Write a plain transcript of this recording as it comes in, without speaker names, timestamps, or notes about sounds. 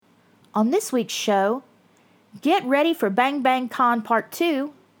On this week's show, get ready for Bang Bang Con Part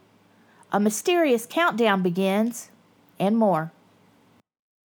 2, a mysterious countdown begins, and more.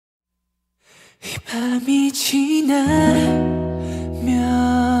 이 밤이 지나면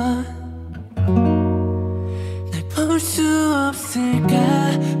날 볼 수 없을까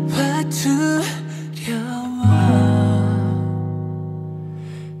봐 두려워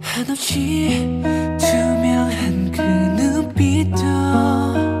한없이 투명한 그 눈빛도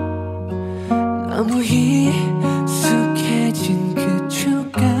너무 익숙해진 그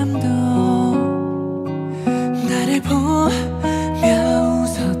촉감도 나를 보며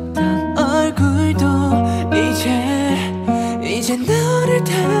웃었던 얼굴도 이제 너를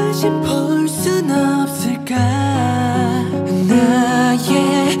다시 볼 순 없을까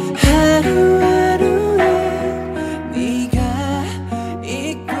나의 하루하루에 네가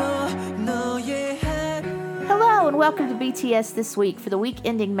있고 너의 하루. Hello and welcome to BTS This Week for the week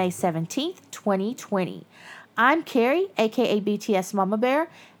ending May 17th, 2020. I'm Carrie, aka BTS Mama Bear,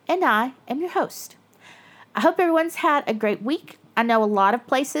 and I am your host. I hope everyone's had a great week. I know a lot of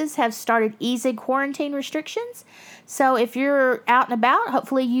places have started easing quarantine restrictions, so if you're out and about,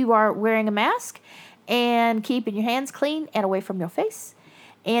 hopefully you are wearing a mask and keeping your hands clean and away from your face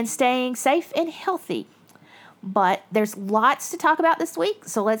and staying safe and healthy. But there's lots to talk about this week,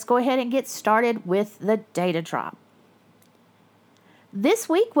 so let's go ahead and get started with the data drop. This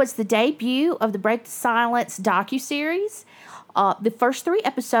week was the debut of the Break the Silence docuseries. The first 3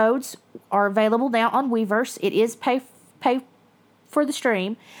 episodes are available now on Weverse. It is pay for the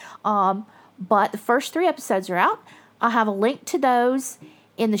stream, but the first 3 episodes are out. I'll have a link to those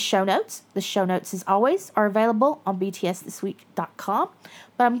in the show notes. The show notes, as always, are available on btsthisweek.com.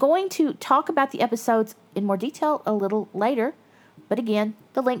 But I'm going to talk about the episodes in more detail a little later. But again,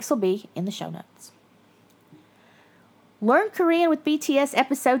 the links will be in the show notes. Learn Korean with BTS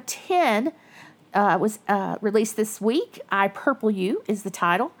episode 10 was released this week. I Purple You is the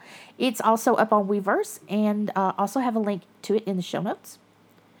title. It's also up on Weverse, and also have a link to it in the show notes.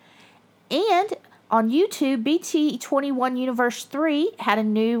 And on YouTube, BT21 Universe 3 had a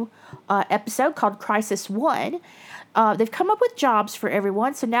new episode called Crisis 1. They've come up with jobs for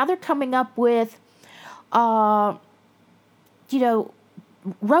everyone, so now they're coming up with, roadblocks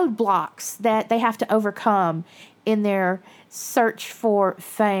that they have to overcome in their search for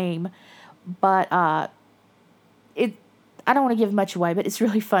fame. But I don't want to give much away, but it's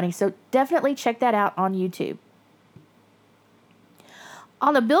really funny. So definitely check that out on YouTube.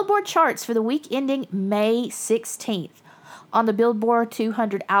 On the Billboard charts for the week ending May 16th. On the Billboard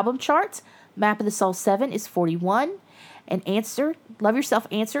 200 album charts, Map of the Soul 7 is 41. And Answer, Love Yourself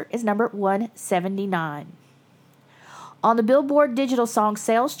Answer is number 179. On the Billboard Digital Song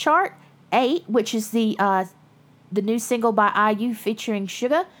Sales chart, 8, which is the new single by IU featuring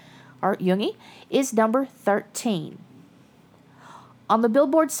Suga, or Yoongi, is number 13. On the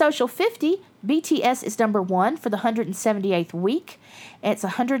Billboard Social 50, BTS is number 1 for the 178th week. And it's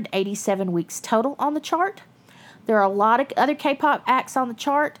 187 weeks total on the chart. There are a lot of other K-pop acts on the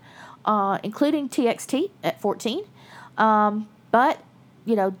chart, including TXT at 14. But,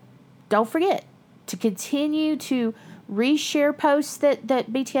 don't forget to continue to reshare posts that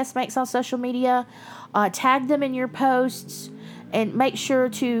BTS makes on social media. Tag them in your posts and make sure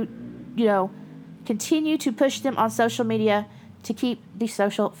to continue to push them on social media to keep the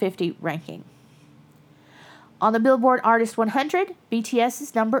Social 50 ranking. On the Billboard Artist 100, BTS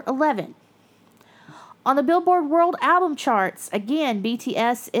is number 11. On the Billboard World Album charts, again,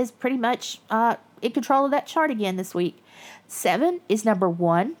 BTS is pretty much in control of that chart again this week. 7 is number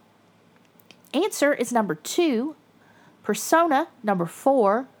 1. Answer is number 2. Persona, number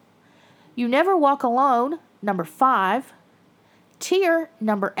 4. You Never Walk Alone, number 5. Tear,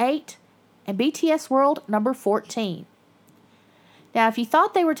 number 8. And BTS World, number 14. Now, if you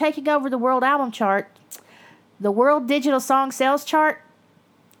thought they were taking over the World Album chart, the World Digital Song Sales chart,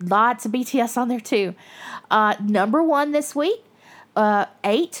 lots of BTS on there too. Number 1 this week,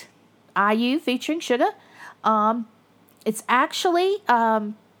 8, IU featuring Suga. It's actually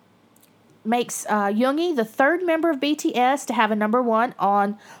makes Yoongi the 3rd member of BTS to have a number 1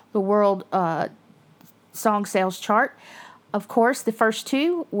 on the World Song Sales chart. Of course, the first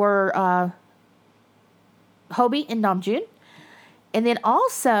 2 were Hobi and Namjoon. And then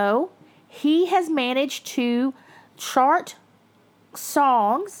also, he has managed to chart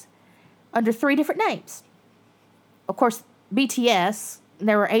songs under 3 different names. Of course, BTS,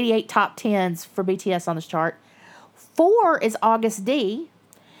 there were 88 top 10s for BTS on this chart. 4 is August D,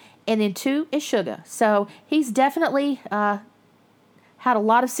 and then 2 is Suga. So he's definitely had a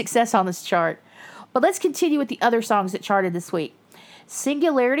lot of success on this chart. But let's continue with the other songs that charted this week.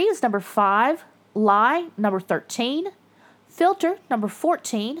 Singularity is number 5. Lie, number 13. Filter, number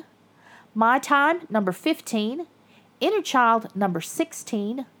 14. My Time, number 15. Inner Child, number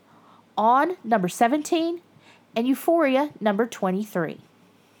 16. On, number 17. And Euphoria, number 23.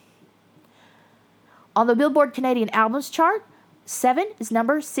 On the Billboard Canadian Albums Chart, 7 is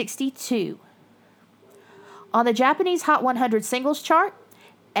number 62. On the Japanese Hot 100 Singles Chart,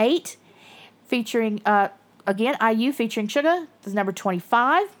 8, featuring, again, IU featuring Suga, is number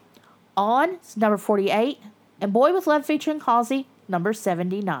 25. On is number 48. And Boy With Love featuring Halsey, number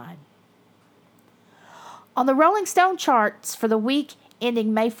 79. On the Rolling Stone charts for the week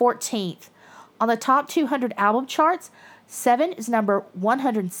ending May 14th, on the top 200 album charts, 7 is number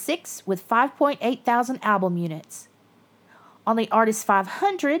 106 with 5.8 thousand album units. On the Artist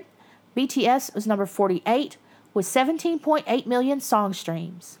 500, BTS was number 48 with 17.8 million song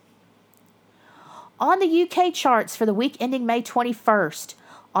streams. On the UK charts for the week ending May 21st,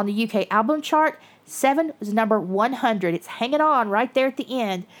 on the UK album chart, 7 was number 100. It's hanging on right there at the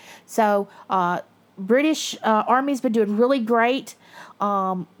end. So, British Army's been doing really great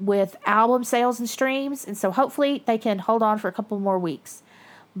with album sales and streams, and so hopefully they can hold on for a couple more weeks.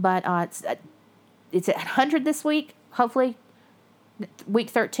 But it's at 100 this week. Hopefully,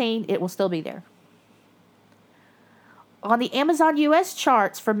 week 13, it will still be there. On the Amazon US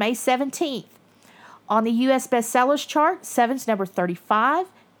charts for May 17th, on the US bestsellers chart, 7's number 35,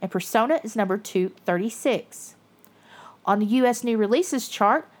 and Persona is number 236. On the US new releases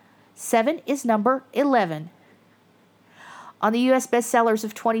chart, 7 is number 11. On the US bestsellers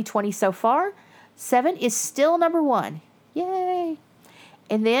of 2020 so far, 7 is still number 1. Yay!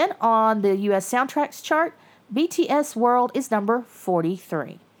 And then on the US soundtracks chart, BTS World is number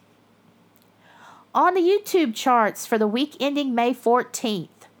 43. On the YouTube charts for the week ending May 14th,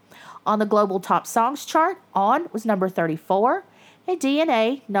 on the Global Top Songs chart, On was number 34, and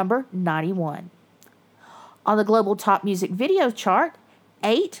DNA number 91. On the Global Top Music Video chart,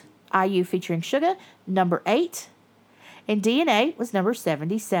 8, IU featuring Suga, number 8, and DNA was number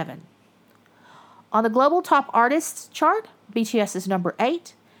 77. On the Global Top Artists chart, BTS is number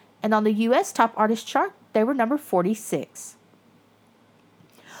 8, and on the US Top Artist chart, they were number 46.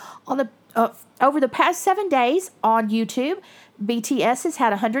 On the over the past 7 days on YouTube, BTS has had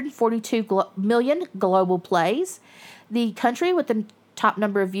 142 million global plays. The country with the top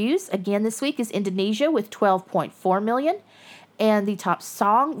number of views, again this week, is Indonesia with 12.4 million. And the top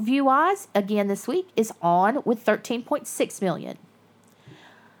song view-wise, again this week, is On with 13.6 million.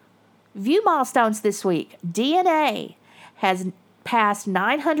 View milestones this week. DNA has passed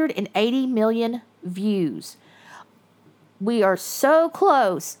 980 million views. We are so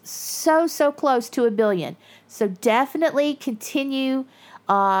close, so close to 1 billion. So definitely continue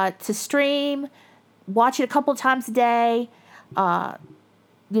to stream, watch it a couple times a day. At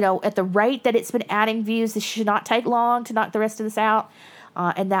the rate that it's been adding views, this should not take long to knock the rest of this out,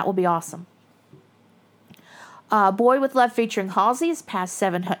 and that will be awesome. Boy With Love featuring Halsey has passed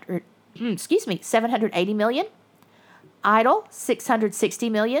 780 million. Idol, 660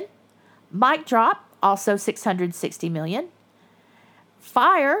 million. Mic Drop, also 660 million.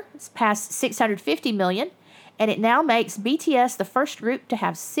 Fire has passed 650 million, and it now makes BTS the first group to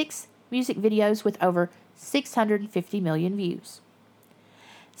have 6 music videos with over 650 million views.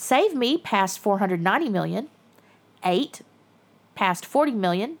 Save Me passed 490 million. 8 passed 40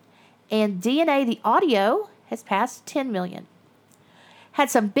 million. And DNA The Audio has passed 10 million.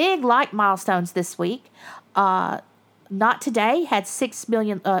 Had some big like milestones this week. Not Today had 6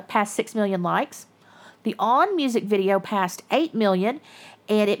 million, passed 6 million likes. The On music video passed 8 million,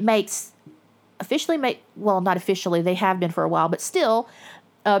 and it makes not officially, they have been for a while, but still,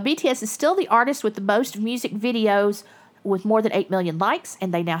 BTS is still the artist with the most music videos with more than 8 million likes,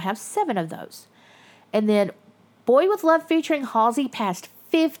 and they now have 7 of those. And then Boy With Love featuring Halsey passed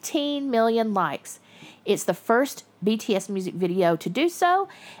 15 million likes. It's the first BTS music video to do so,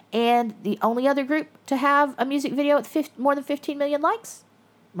 and the only other group to have a music video with more than 15 million likes,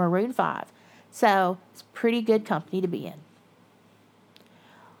 Maroon 5. So it's pretty good company to be in.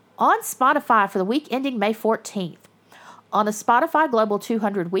 On Spotify for the week ending May 14th, on the Spotify Global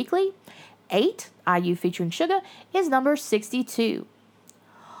 200 Weekly, 8, IU featuring Suga, is number 62.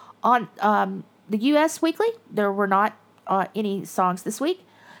 On the US Weekly, there were not any songs this week.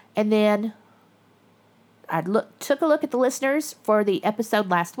 And then I took a look at the listeners for the episode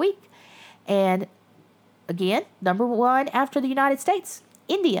last week. And again, number 1 after the United States,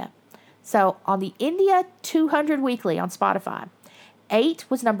 India. So on the India 200 Weekly on Spotify, 8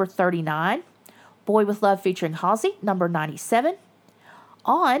 was number 39. Boy With Love featuring Halsey, number 97.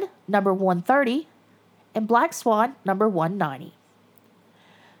 On, number 130. And Black Swan, number 190.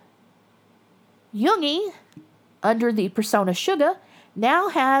 Yoongi, under the persona Suga, now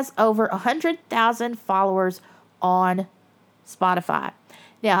has over 100,000 followers on Spotify.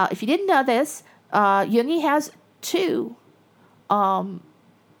 Now, if you didn't know this, Yoongi has two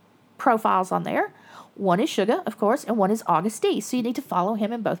profiles on there. One is Suga, of course, and one is August D. So you need to follow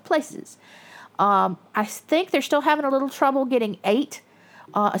him in both places. I think they're still having a little trouble getting 8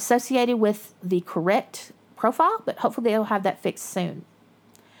 associated with the correct profile, but hopefully they'll have that fixed soon.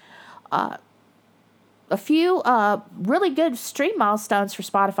 A few really good stream milestones for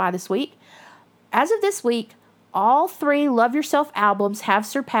Spotify this week. As of this week, all 3 Love Yourself albums have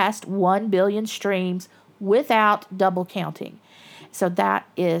surpassed 1 billion streams without double counting. So that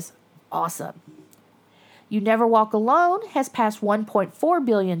is awesome. You Never Walk Alone has passed 1.4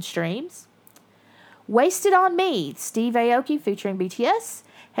 billion streams. Wasted on Me, Steve Aoki featuring BTS,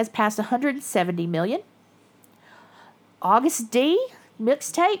 has passed 170 million. August D,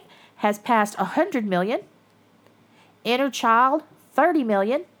 Mixtape, has passed 100 million. Inner Child, 30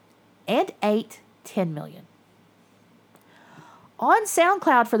 million. And 8, 10 million. On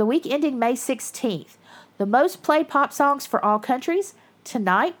SoundCloud for the week ending May 16th, the most played pop songs for all countries,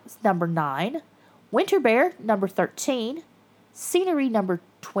 Tonight, number 9. Winter Bear, number 13. Scenery, number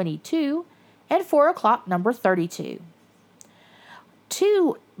 22. And 4 O'Clock, number 32.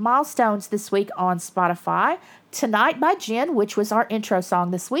 2 milestones this week on Spotify. Tonight by Jin, which was our intro song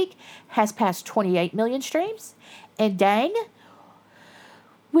this week, has passed 28 million streams. And Dang,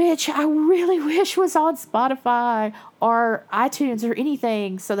 which I really wish was on Spotify or iTunes or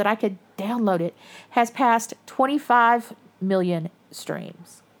anything so that I could download it, has passed 25 million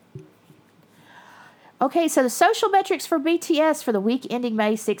streams. Okay, so the social metrics for BTS for the week ending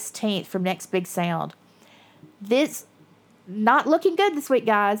May 16th from Next Big Sound. This not looking good this week,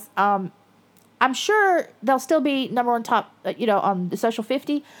 guys. I'm sure they'll still be number one top, on the social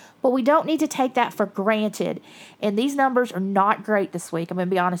 50, but we don't need to take that for granted. And these numbers are not great this week, I'm going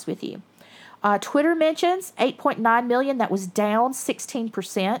to be honest with you. Twitter mentions, 8.9 million. That was down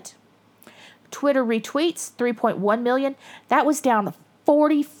 16%. Twitter retweets, 3.1 million. That was down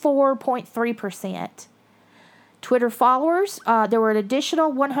 44.3%. Twitter followers, there were an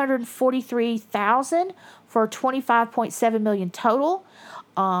additional 143,000 for 25.7 million total.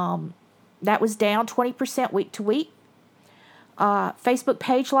 That was down 20% week to week. Facebook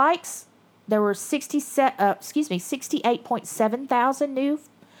page likes, there were 68.7 thousand new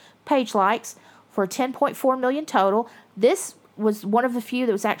page likes for 10.4 million total. This was one of the few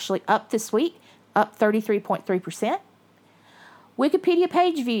that was actually up this week, up 33.3%. Wikipedia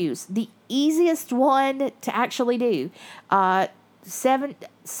page views, the easiest one to actually do,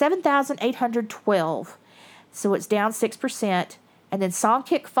 7,812. So it's down 6%. And then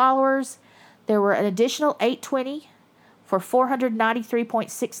Songkick followers, there were an additional 820 for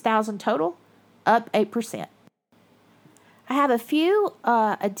 493.6 thousand total, up 8%. I have a few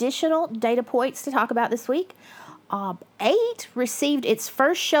additional data points to talk about this week. 8 received its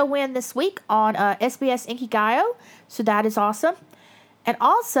first show win this week on SBS Inkigayo, so that is awesome. And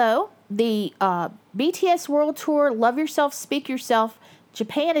also, the BTS World Tour Love Yourself, Speak Yourself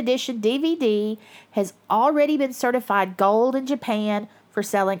Japan Edition DVD has already been certified gold in Japan for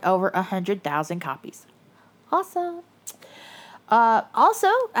selling over 100,000 copies. Awesome. Also,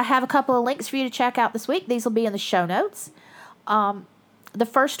 I have a couple of links for you to check out this week. These will be in the show notes. The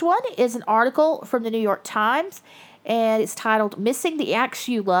first one is an article from the New York Times, and it's titled, Missing the Acts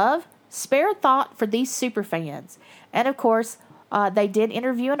You Love, Spare a Thought for These Superfans. And, of course, they did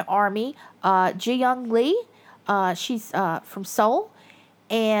interview an ARMY, Ji-young Lee. She's from Seoul.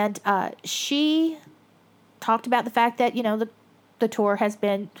 And she talked about the fact that, the tour has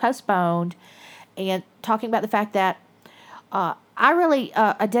been postponed, and talking about the fact that I really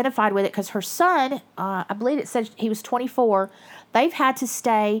identified with it because her son, I believe it said he was 24, they've had to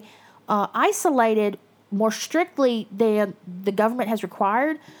stay isolated more strictly than the government has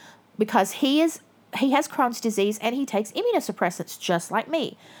required because he has Crohn's disease and he takes immunosuppressants just like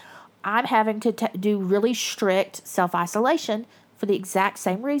me. I'm having to do really strict self-isolation for the exact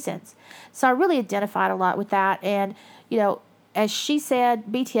same reasons. So I really identified a lot with that. And, as she said,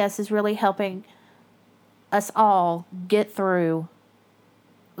 BTS is really helping us all get through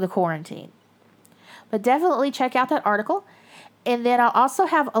the quarantine. But definitely check out that article. And then I'll also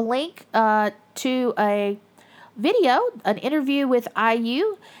have a link to a video, an interview with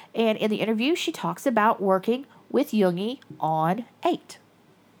IU. And in the interview, she talks about working with Yoongi on 8.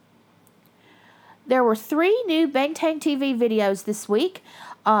 There were 3 new Bangtan TV videos this week.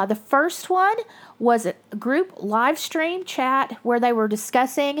 The first one was a group live stream chat where they were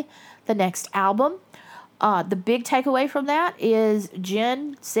discussing the next album. The big takeaway from that is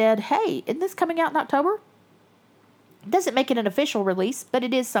Jen said, hey, isn't this coming out in October? Doesn't make it an official release, but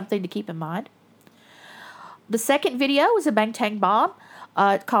it is something to keep in mind. The second video is a Bangtan Bomb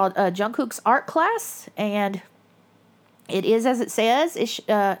called Jungkook's Art Class, and it is, as it says, it's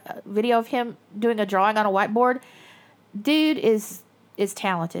a video of him doing a drawing on a whiteboard. Dude is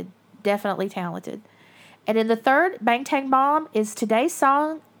talented, definitely talented. And in the third, Bangtan Bomb is today's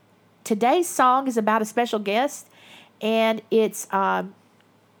song. Today's song is about a special guest, and it's Taehyung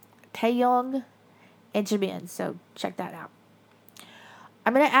and Jimin. So check that out.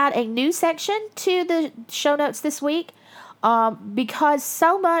 I'm going to add a new section to the show notes this week because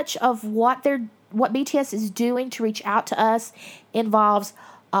so much of what BTS is doing to reach out to us involves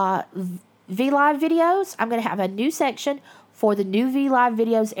V-Live videos. I'm going to have a new section for the new V-Live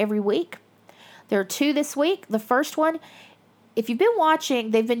videos every week. There are 2 this week. The first one, if you've been watching,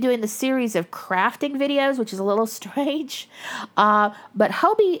 they've been doing the series of crafting videos, which is a little strange. But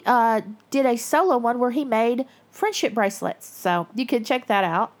Hobie did a solo one where he made friendship bracelets. So you can check that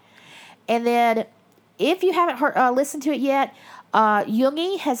out. And then if you haven't listened to it yet,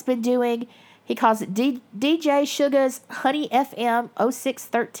 Yoongi has been doing, he calls it DJ Suga's Honey FM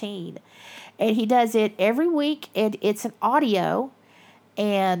 0613. And he does it every week, and it's an audio.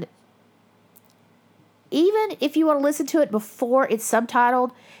 And even if you want to listen to it before it's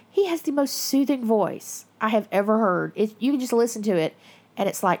subtitled, he has the most soothing voice I have ever heard. You can just listen to it, and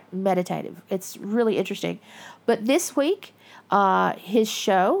it's like meditative. It's really interesting. But this week, his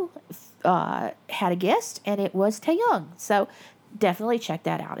show had a guest, and it was Taehyung. So definitely check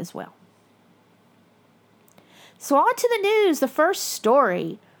that out as well. So on to the news. The first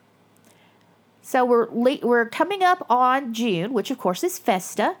story. So we're coming up on June, which of course is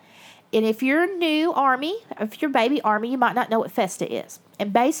Festa. And if you're a new ARMY, if you're baby ARMY, you might not know what Festa is.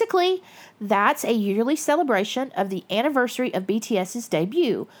 And basically, that's a yearly celebration of the anniversary of BTS's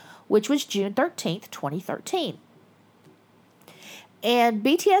debut, which was June 13th, 2013. And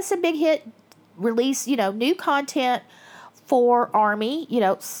BTS and Big Hit release, new content for ARMY.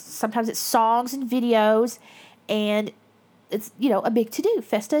 Sometimes it's songs and videos, and it's, a big to-do.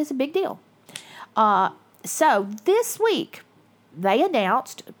 Festa is a big deal. So this week, they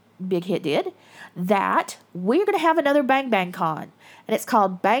announced, Big Hit did, that we're going to have another Bang Bang Con. And it's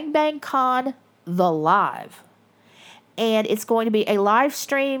called Bang Bang Con The Live. And it's going to be a live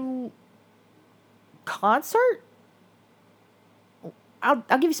stream concert. I'll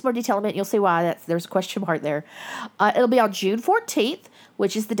give you some more detail in a minute. You'll see why there's a question mark there. It'll be on June 14th,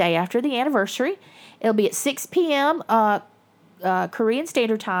 which is the day after the anniversary. It'll be at 6 p.m. Korean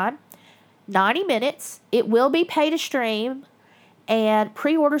Standard Time. 90 minutes. It will be pay to stream, and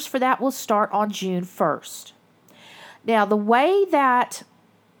pre-orders for that will start on June 1st. Now, the way that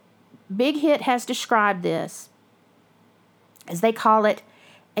Big Hit has described this is they call it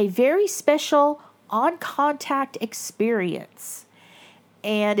a very special on-contact experience.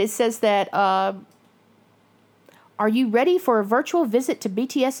 And it says that, are you ready for a virtual visit to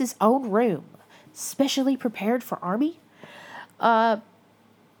BTS's own room, specially prepared for ARMY?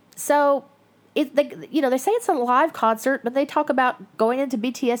 So, they say it's a live concert, but they talk about going into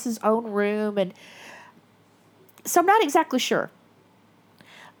BTS's own room, and so I'm not exactly sure.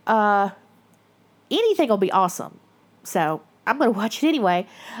 Anything will be awesome, so I'm going to watch it anyway.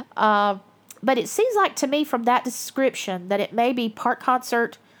 But it seems like to me from that description that it may be part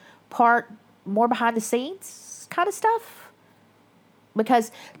concert, part more behind the scenes kind of stuff,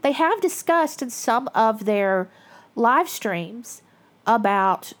 because they have discussed in some of their live streams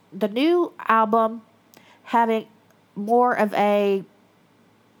about the new album having more of a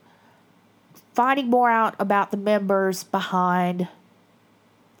finding more out about the members behind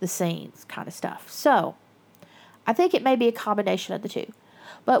the scenes kind of stuff. So I think it may be a combination of the two,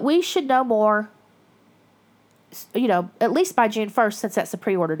 but we should know more, at least by June 1st, since that's the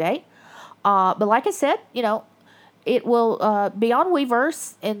pre-order date. But like I said, it will be on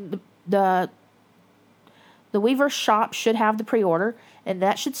Weverse, and the Weverse shop should have the pre-order, and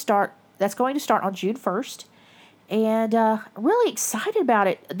that's going to start on June 1st. And I'm really excited about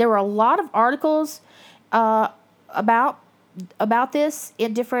it. There were a lot of articles about this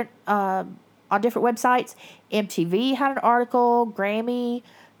in different on different websites. MTV had an article, Grammy,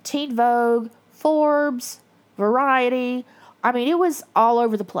 Teen Vogue, Forbes, Variety. I mean, it was all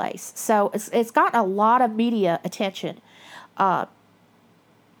over the place. So it's gotten a lot of media attention. So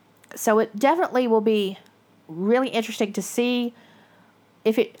it definitely will be really interesting to see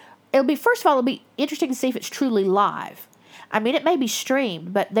if it'll be interesting to see if it's truly live. I mean, it may be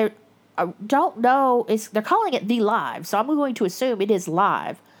streamed, but I don't know. They're calling it The Live, so I'm going to assume it is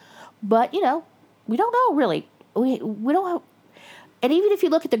live. But, We don't know, really. We don't have, and even if you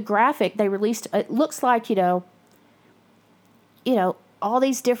look at the graphic they released, it looks like, all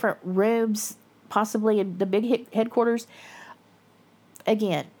these different rooms, possibly in the big headquarters.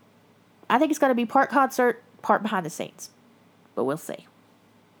 Again, I think it's going to be part concert, part behind the scenes. But we'll see.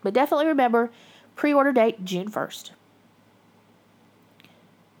 But definitely remember, pre-order date, June 1st.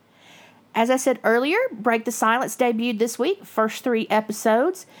 As I said earlier, Break the Silence debuted this week, first 3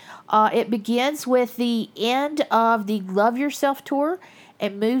 episodes. It begins with the end of the Love Yourself tour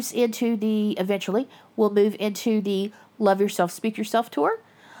and moves into eventually will move into the Love Yourself, Speak Yourself tour.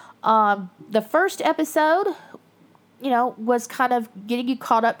 The first episode, was kind of getting you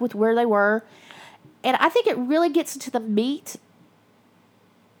caught up with where they were. And I think it really gets into the meat,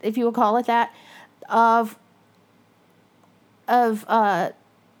 if you will call it that, of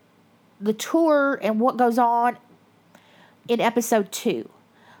the tour and what goes on in episode 2.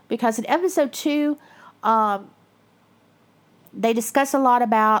 Because in episode 2, they discuss a lot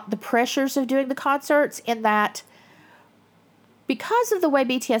about the pressures of doing the concerts, in that because of the way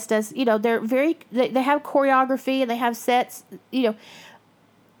BTS does, they're they have choreography and they have sets,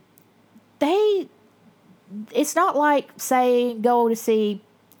 it's not like, say, go to see,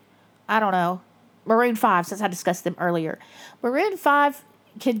 I don't know, Maroon 5, since I discussed them earlier. Maroon 5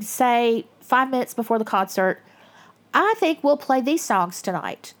 can say 5 minutes before the concert, I think we'll play these songs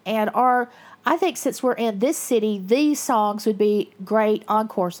tonight. I think since we're in this city, these songs would be great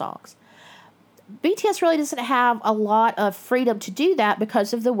encore songs. BTS really doesn't have a lot of freedom to do that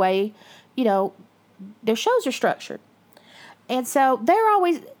because of the way, their shows are structured. And so they're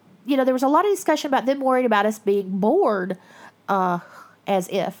always, there was a lot of discussion about them worried about us being bored,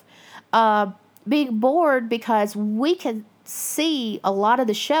 being bored because we can see a lot of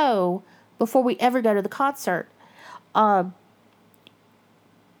the show before we ever go to the concert. There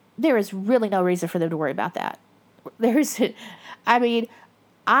is really no reason for them to worry about that.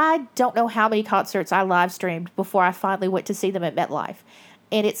 I don't know how many concerts I live streamed before I finally went to see them at MetLife.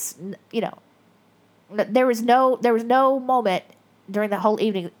 And it's, there was no moment during the whole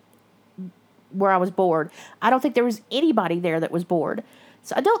evening where I was bored. I don't think there was anybody there that was bored.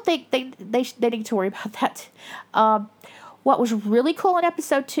 So I don't think they need to worry about that. What was really cool in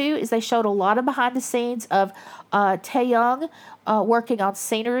episode 2 is they showed a lot of behind the scenes of Taeyoung working on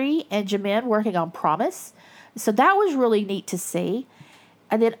Scenery and Jimin working on Promise. So that was really neat to see.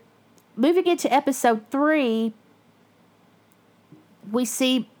 And then moving into episode 3, we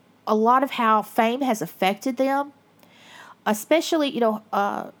see a lot of how fame has affected them. Especially,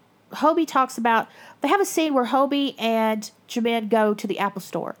 Hobie talks about, they have a scene where Hobie and Jimin go to the Apple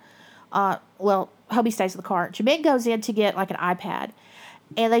store. Hobie stays in the car. Jimin goes in to get like an iPad.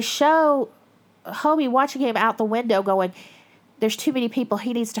 And they show Hobie watching him out the window going, there's too many people,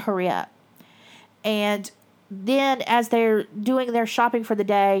 he needs to hurry up. And then as they're doing their shopping for the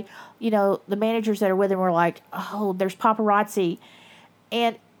day, the managers that are with him were like, oh, there's paparazzi.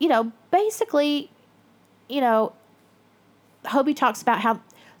 And, basically, Hobie talks about how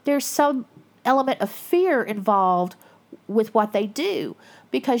there's some element of fear involved with what they do,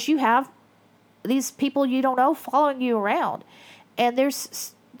 because you have these people you don't know following you around. And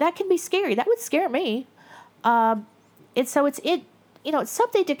that can be scary. That would scare me. And so it's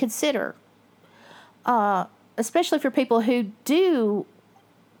something to consider. Especially for people who do,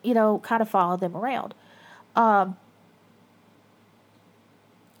 kind of follow them around.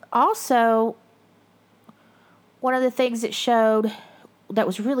 Also, one of the things it showed that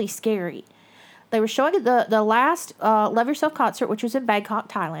was really scary, they were showing the last Love Yourself concert, which was in Bangkok,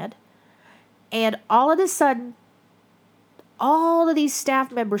 Thailand. And all of a sudden, all of these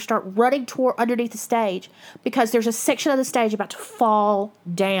staff members start running underneath the stage because there's a section of the stage about to fall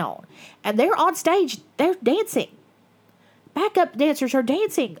down. And they're on stage. They're dancing. Backup dancers are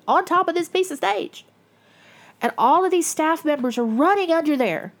dancing on top of this piece of stage. And all of these staff members are running under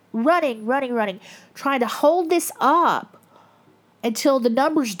there. Running, trying to hold this up until the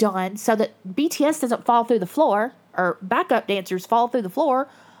number's done so that BTS doesn't fall through the floor, or backup dancers fall through the floor.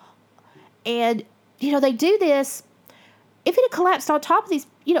 And, they do this. If it had collapsed on top of these,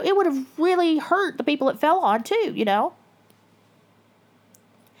 it would have really hurt the people it fell on too,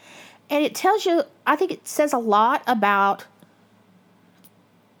 And it tells you, I think it says a lot about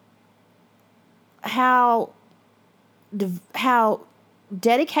how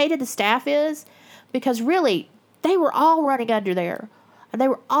dedicated the staff is, because really, they were all running under there. And they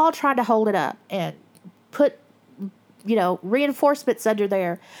were all trying to hold it up and put, reinforcements under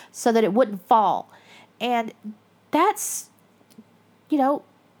there so that it wouldn't fall. And that's,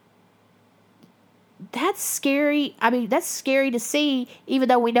 that's scary. I mean, that's scary to see, even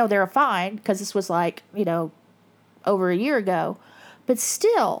though we know they're fine, because this was like, over a year ago. But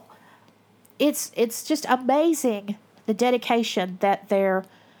still, it's just amazing the dedication that their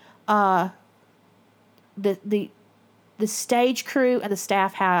the stage crew and the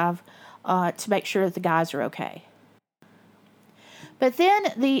staff have to make sure that the guys are okay. But then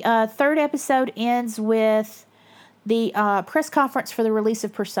the third episode ends with the press conference for the release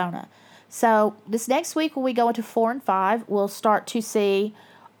of Persona. So this next week, when we go into 4 and 5, we'll start to see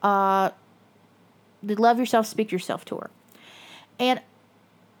the Love Yourself, Speak Yourself tour. And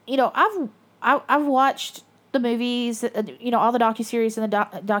I've watched the movies, all the docuseries and the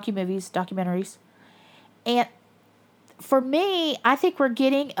documentaries, and for me, I think we're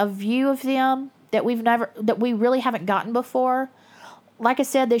getting a view of them that we really haven't gotten before. Like I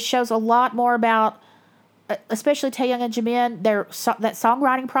said, this shows a lot more about, especially Taehyung and Jimin, that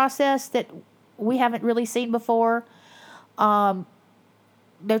songwriting process that we haven't really seen before.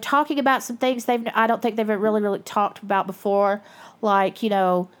 They're talking about some things I don't think they've really talked about before, like,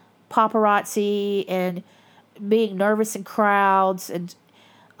 paparazzi and being nervous in crowds. And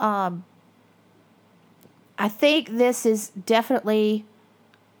I think this is definitely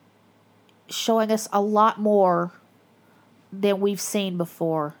showing us a lot more than we've seen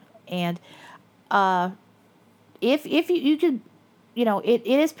before. And if you could, it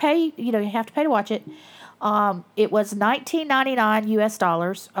is pay, you have to pay to watch it. It was $19.99 US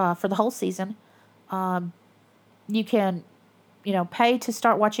for the whole season. You can, pay to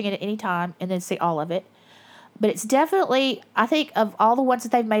start watching it at any time and then see all of it. But it's definitely, I think, of all the ones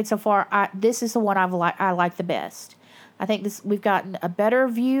that they've made so far, this is the one I like the best. I think we've gotten a better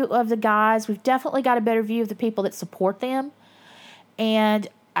view of the guys. We've definitely got a better view of the people that support them. And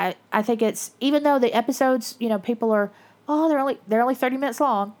I think it's, even though the episodes, people are, they're only 30 minutes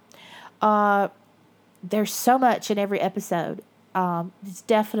long. There's so much in every episode. It's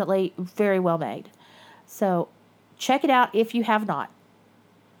definitely very well made. So check it out if you have not.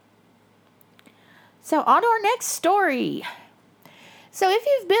 So on to our next story. So if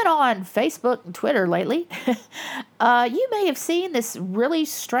you've been on Facebook and Twitter lately, you may have seen this really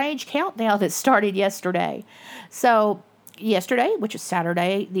strange countdown that started yesterday. So yesterday, which is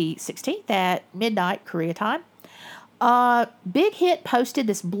Saturday the 16th at midnight Korea time, Big Hit posted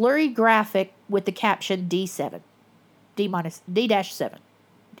this blurry graphic with the caption D7. D-7.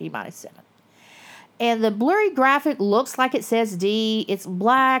 And the blurry graphic looks like it says D. It's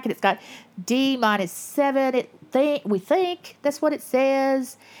black and it's got D-7. We think that's what it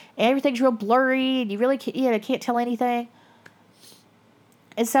says. Everything's real blurry and you really can't tell anything.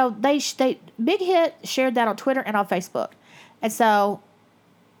 And so they Big Hit shared that on Twitter and on Facebook. And so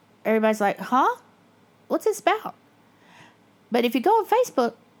everybody's like, huh? What's this about? But if you go on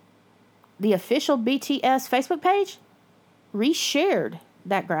Facebook, the official BTS Facebook page reshared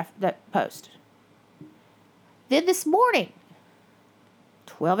that post. Then this morning,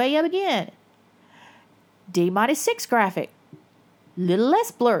 12 a.m. again, D-6 graphic, little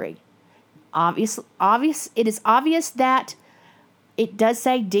less blurry. It is obvious that it does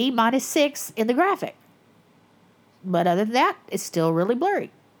say D-6 in the graphic. But other than that, it's still really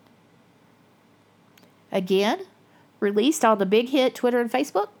blurry. Again, released on the Big Hit Twitter and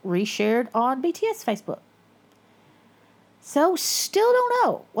Facebook, reshared on BTS Facebook. So still don't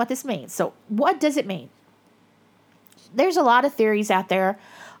know what this means. So what does it mean? There's a lot of theories out there.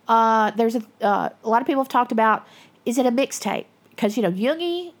 There's a lot of people have talked about, is it a mixtape? Because,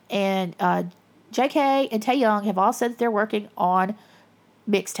 Yoongi and JK and Taehyung have all said that they're working on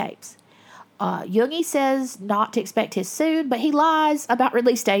mixtapes. Yoongi says not to expect his soon, but he lies about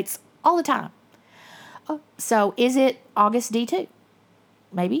release dates all the time. So is it August D2?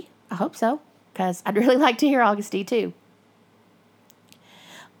 Maybe. I hope so, because I'd really like to hear August D2.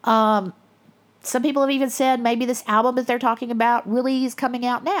 Some people have even said maybe this album that they're talking about really is coming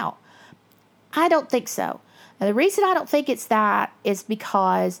out now. I don't think so. And the reason I don't think it's that is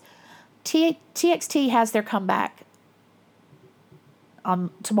because TXT has their comeback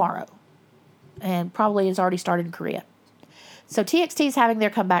on tomorrow and probably has already started in Korea. So TXT is having their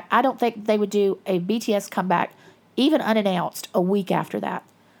comeback. I don't think they would do a BTS comeback, even unannounced, a week after that.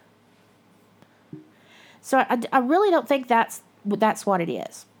 So I really don't think that's what it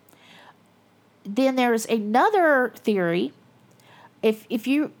is. Then there's another theory. If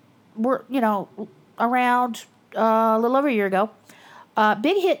you were, around a little over a year ago,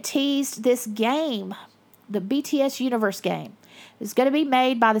 Big Hit teased this game, the BTS Universe game. It's going to be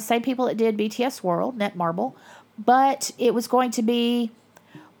made by the same people that did BTS World, Netmarble, but it was going to be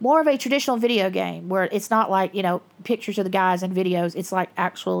more of a traditional video game where it's not like, pictures of the guys and videos. It's like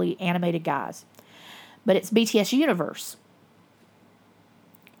actually animated guys. but it's BTS Universe.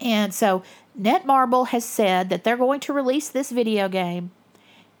 And so Netmarble has said that they're going to release this video game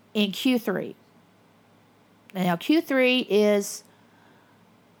in Q3. Now Q3 is,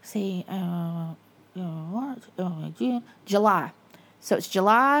 June, July. So it's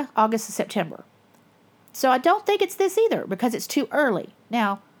July, August, and September. So I don't think it's this either because it's too early.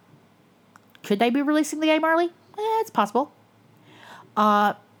 Now, could they be releasing the game early? It's possible.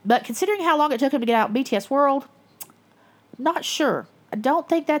 But considering how long it took them to get out BTS World, not sure. I don't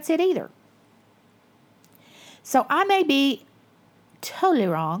think that's it either. So I may be totally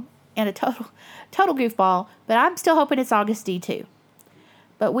wrong and a total goofball, but I'm still hoping it's August D2.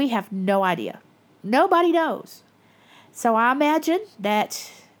 But we have no idea. Nobody knows. So I imagine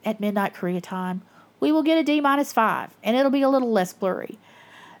that at midnight Korea time, we will get a D-5, and it'll be a little less blurry.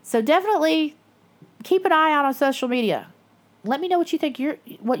 So definitely keep an eye out on social media. Let me know what you think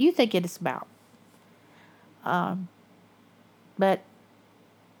it is about. But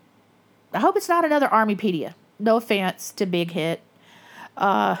I hope it's not another Armypedia. No offense to Big Hit.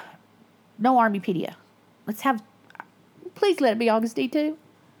 No Armypedia. Please let it be August D2.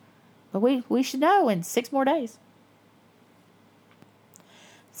 But we should know in 6 more days.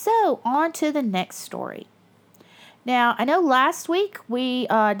 So, on to the next story. Now, I know last week we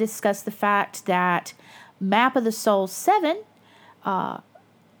discussed the fact that Map of the Soul 7 was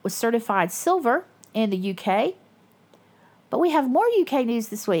certified silver in the UK. But we have more UK news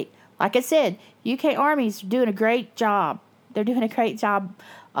this week. Like I said, UK Army's doing a great job. They're doing a great job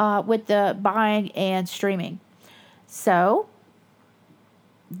with the buying and streaming. So,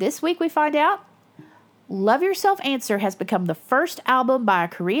 this week we find out Love Yourself Answer has become the first album by a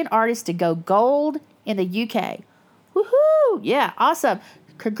Korean artist to go gold in the UK. Woohoo! Yeah, awesome.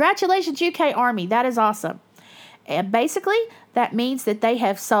 Congratulations, UK Army. That is awesome. And basically, that means that they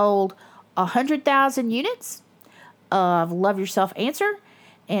have sold 100,000 units of Love Yourself Answer.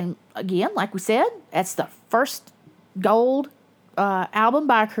 And again, like we said, that's the first gold album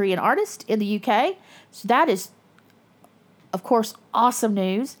by a Korean artist in the UK. So that is, of course, awesome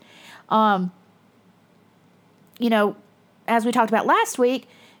news. As we talked about last week,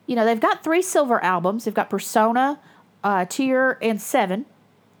 they've got 3 silver albums. They've got Persona, Tear, and 7.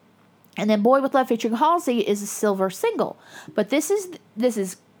 And then Boy With Love featuring Halsey is a silver single. But this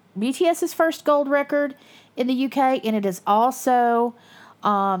is BTS's first gold record in the UK, and it is also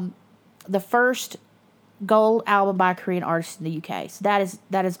the first gold album by a Korean artist in the UK. So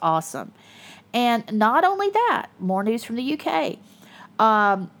that is awesome. And not only that, more news from the UK.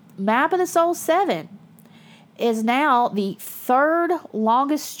 Map of the Soul 7 is now the 3rd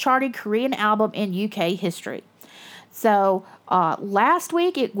longest charting Korean album in UK history. So last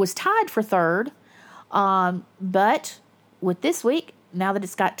week it was tied for 3rd, but with this week, now that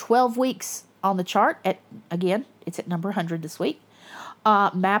it's got 12 weeks on the chart, it's at number 100 this week.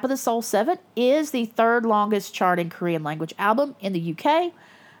 Map of the Soul 7 is the 3rd longest charting Korean language album in the UK,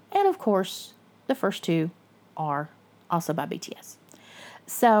 and of course, the first 2 are also by BTS.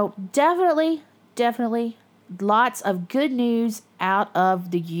 So definitely lots of good news out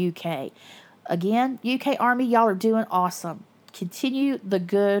of the UK. Again, UK Army, y'all are doing awesome. Continue the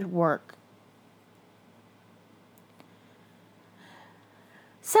good work.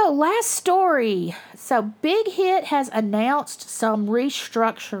 So, last story. So, Big Hit has announced some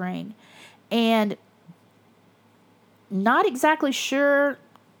restructuring. And not exactly sure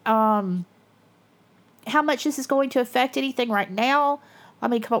how much this is going to affect anything right now. I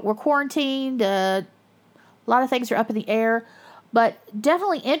mean, come on, we're quarantined. A lot of things are up in the air. But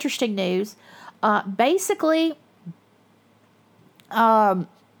definitely interesting news. Basically, Bang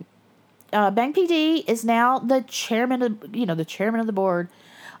PD is now the chairman of the board.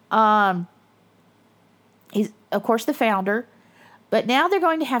 He's of course the founder, but now they're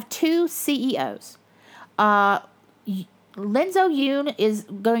going to have 2 CEOs. Lin Yoon is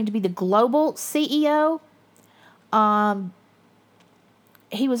going to be the global CEO.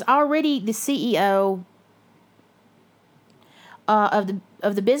 He was already the CEO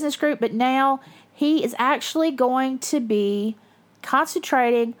of the business group, but now he is actually going to be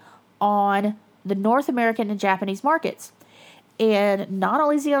concentrating on the North American and Japanese markets. And not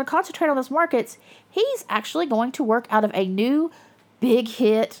only is he going to concentrate on those markets, he's actually going to work out of a new Big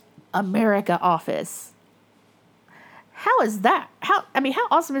Hit America office. How is that? How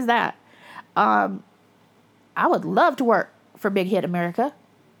awesome is that? I would love to work for Big Hit America,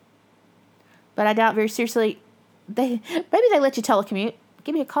 but I doubt very seriously maybe they let you telecommute.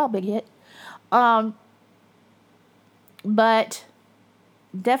 Give me a call, Big Hit. But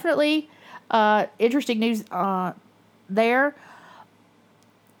definitely interesting news there.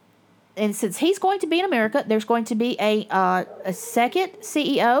 and since he's going to be in America, there's going to be a second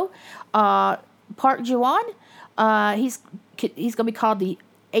CEO, Park Ji-won. He's going to be called the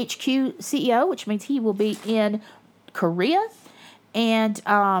HQ CEO, which means he will be in Korea, and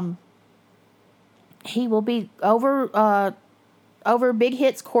he will be over Big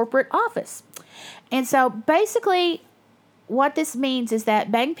Hit's corporate office. And so basically what this means is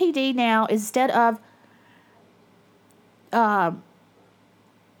that Bang PD now, instead of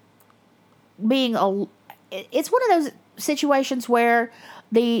it's one of those situations where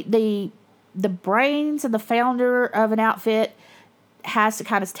the brains and the founder of an outfit has to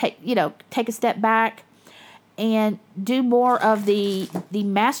kind of take a step back and do more of the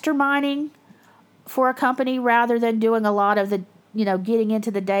masterminding for a company rather than doing a lot of the getting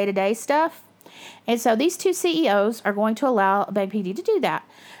into the day-to-day stuff. And so these two CEOs are going to allow Bang PD to do that.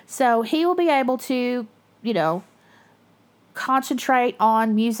 So he will be able to, concentrate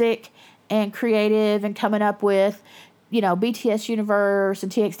on music and creative and coming up with, BTS Universe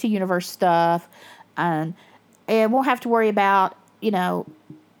and TXT Universe stuff. And won't have to worry about,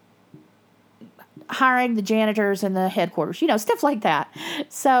 hiring the janitors in the headquarters, stuff like that.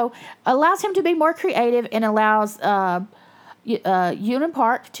 So allows him to be more creative and allows Yoon and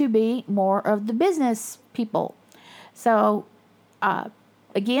Park to be more of the business people. So,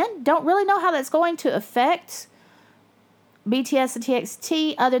 again, don't really know how that's going to affect BTS and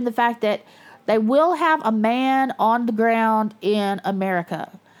TXT other than the fact that they will have a man on the ground in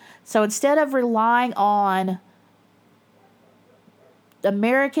America. So instead of relying on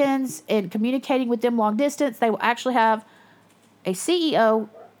Americans and communicating with them long distance, they will actually have a CEO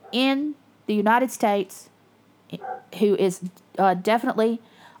in the United States who is definitely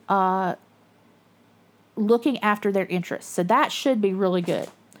looking after their interests. So that should be really good.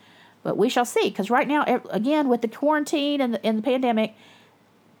 But we shall see, because right now, again, with the quarantine and the pandemic,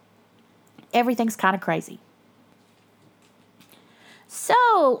 everything's kind of crazy.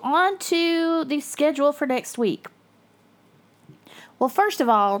 So, on to the schedule for next week. Well, first of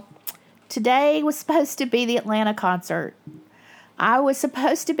all, today was supposed to be the Atlanta concert. I was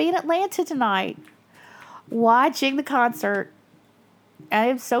supposed to be in Atlanta tonight watching the concert. I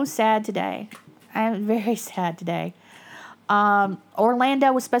am so sad today. I am very sad today.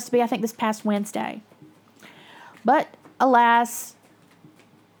 Orlando was supposed to be, I think, this past Wednesday. But, alas,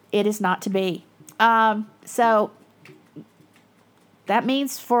 it is not to be. So, that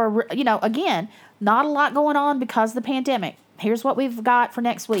means for, again, not a lot going on because of the pandemic. Here's what we've got for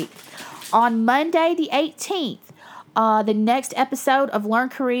next week. On Monday, the 18th, the next episode of Learn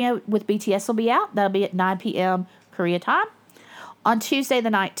Korea with BTS will be out. That'll be at 9 p.m. Korea time. On Tuesday, the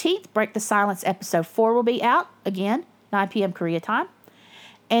 19th, Break the Silence episode 4 will be out. Again, 9 p.m. Korea time.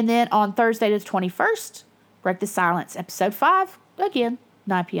 And then on Thursday, the 21st, Break the Silence episode 5. Again,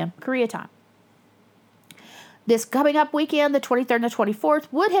 9 p.m. Korea time. This coming up weekend, the 23rd and the 24th,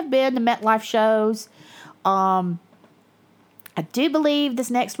 would have been the MetLife shows. I do believe this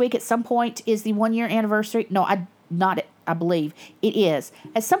next week at some point is the 1 year anniversary. No, I believe it is.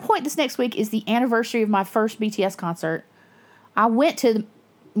 At some point this next week is the anniversary of my first BTS concert. I went to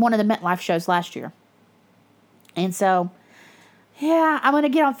one of the MetLife shows last year. And so, yeah, I'm going to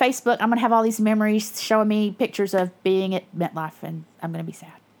get on Facebook. I'm going to have all these memories showing me pictures of being at MetLife, and I'm going to be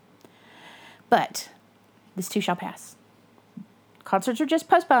sad. But this too shall pass. Concerts are just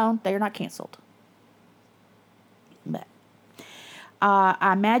postponed. They are not canceled. But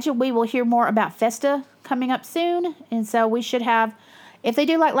I imagine we will hear more about Festa coming up soon. And so we should have, if they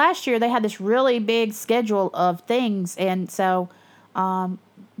do like last year, they had this really big schedule of things. And so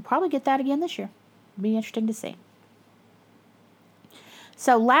probably get that again this year. Be interesting to see.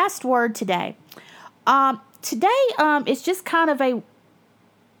 So last word today. Today is just kind of a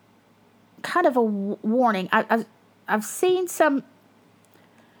warning. I've seen some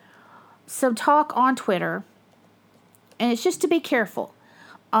talk on Twitter. And it's just to be careful.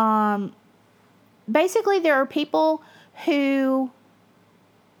 Basically, there are people who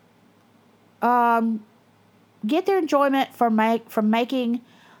get their enjoyment from making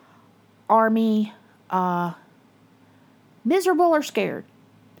ARMY miserable or scared.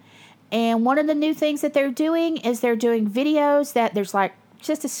 And one of the new things that they're doing is they're doing videos that there's like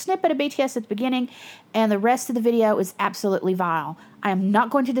just a snippet of BTS at the beginning, and the rest of the video is absolutely vile. I am not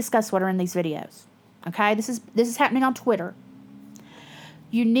going to discuss what are in these videos. Okay, this is happening on Twitter.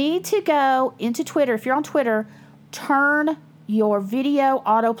 You need to go into Twitter. If you're on Twitter, turn your video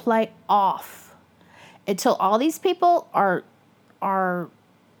autoplay off until all these people are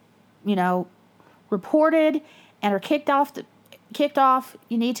reported and are kicked off.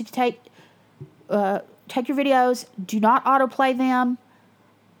 You need to take your videos. Do not autoplay them.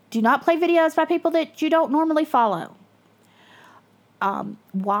 Do not play videos by people that you don't normally follow.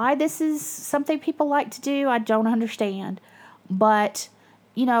 Why this is something people like to do, I don't understand. But,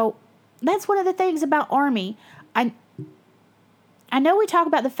 that's one of the things about Army. I know we talk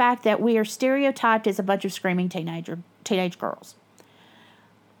about the fact that we are stereotyped as a bunch of screaming teenage girls.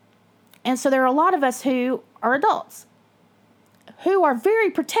 And so there are a lot of us who are adults who are very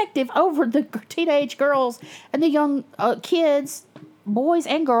protective over the teenage girls and the young kids, boys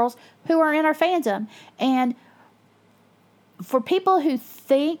and girls, who are in our fandom. And for people who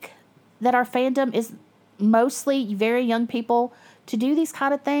think that our fandom is mostly very young people to do these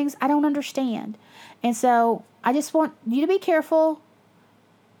kind of things, I don't understand. And so I just want you to be careful.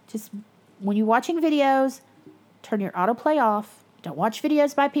 Just when you're watching videos, turn your autoplay off. Don't watch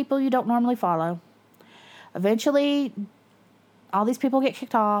videos by people you don't normally follow. Eventually, all these people get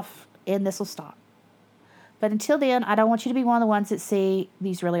kicked off, and this will stop. But until then, I don't want you to be one of the ones that see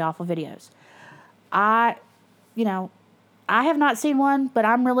these really awful videos. I have not seen one, but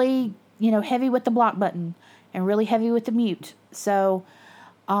I'm really, heavy with the block button and really heavy with the mute. So,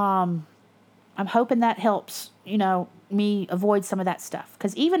 I'm hoping that helps, me avoid some of that stuff.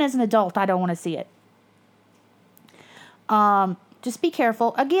 Because even as an adult, I don't want to see it. Just be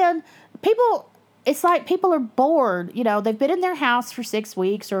careful. Again, it's like people are bored. They've been in their house for 6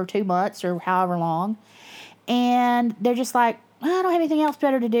 weeks or 2 months or however long. And they're just like, I don't have anything else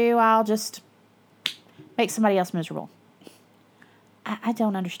better to do. I'll just make somebody else miserable. I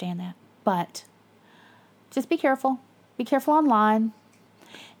don't understand that. But just be careful. Be careful online.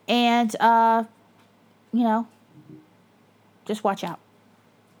 And, just watch out.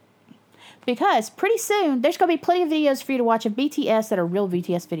 Because pretty soon, there's going to be plenty of videos for you to watch of BTS that are real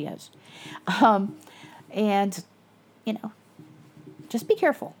BTS videos. And, just be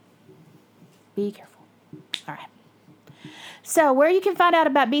careful. Be careful. All right. So, where you can find out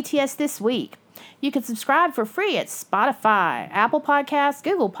about BTS this week, you can subscribe for free at Spotify, Apple Podcasts,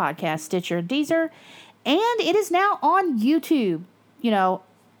 Google Podcasts, Stitcher, Deezer, and it is now on YouTube.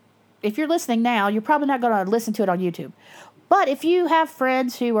 If you're listening now, you're probably not going to listen to it on YouTube. But if you have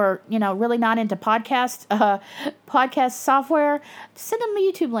friends who are, really not into podcast software, send them a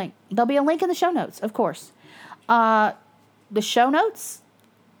YouTube link. There'll be a link in the show notes, of course. The show notes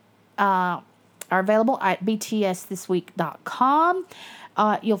are available at btsthisweek.com.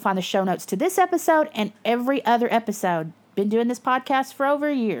 You'll find the show notes to this episode and every other episode. Been doing this podcast for over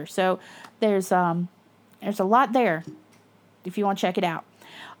a year, so there's a lot there if you want to check it out.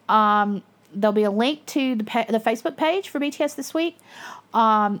 There'll be a link to the Facebook page for BTS This Week.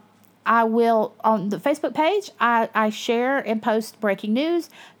 I will, on the Facebook page, I share and post breaking news.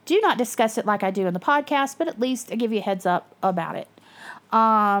 Do not discuss it like I do in the podcast, but at least I give you a heads up about it.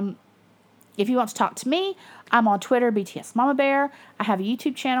 If you want to talk to me, I'm on Twitter, BTS Mama Bear. I have a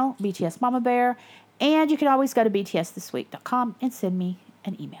YouTube channel, BTS Mama Bear. And you can always go to btsthisweek.com and send me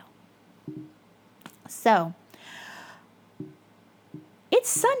an email. So, it's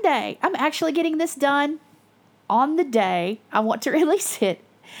Sunday. I'm actually getting this done on the day I want to release it.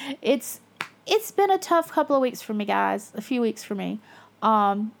 It's been a tough couple of weeks for me, guys. A few weeks for me.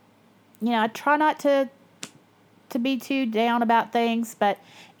 I try not to be too down about things, but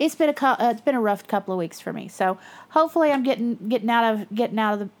it's been a rough couple of weeks for me. So hopefully I'm getting out of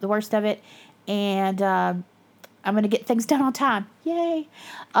the worst of it, and I'm gonna get things done on time. Yay!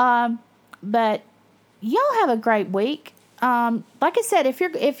 But y'all have a great week. Like I said, if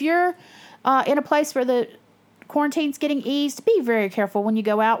you're in a place where the quarantine's getting eased, be very careful when you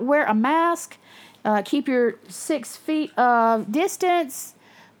go out. Wear a mask. Keep your 6 feet of distance.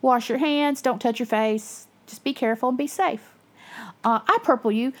 Wash your hands. Don't touch your face. Just be careful and be safe. I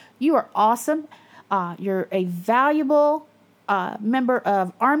purple you. You are awesome. You're a valuable member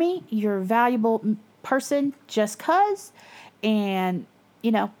of Army. You're a valuable person just 'cause. And,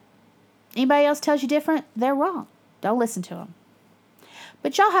 anybody else tells you different, they're wrong. Don't listen to them.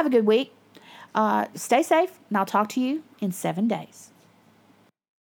 But y'all have a good week. Stay safe, and I'll talk to you in 7 days.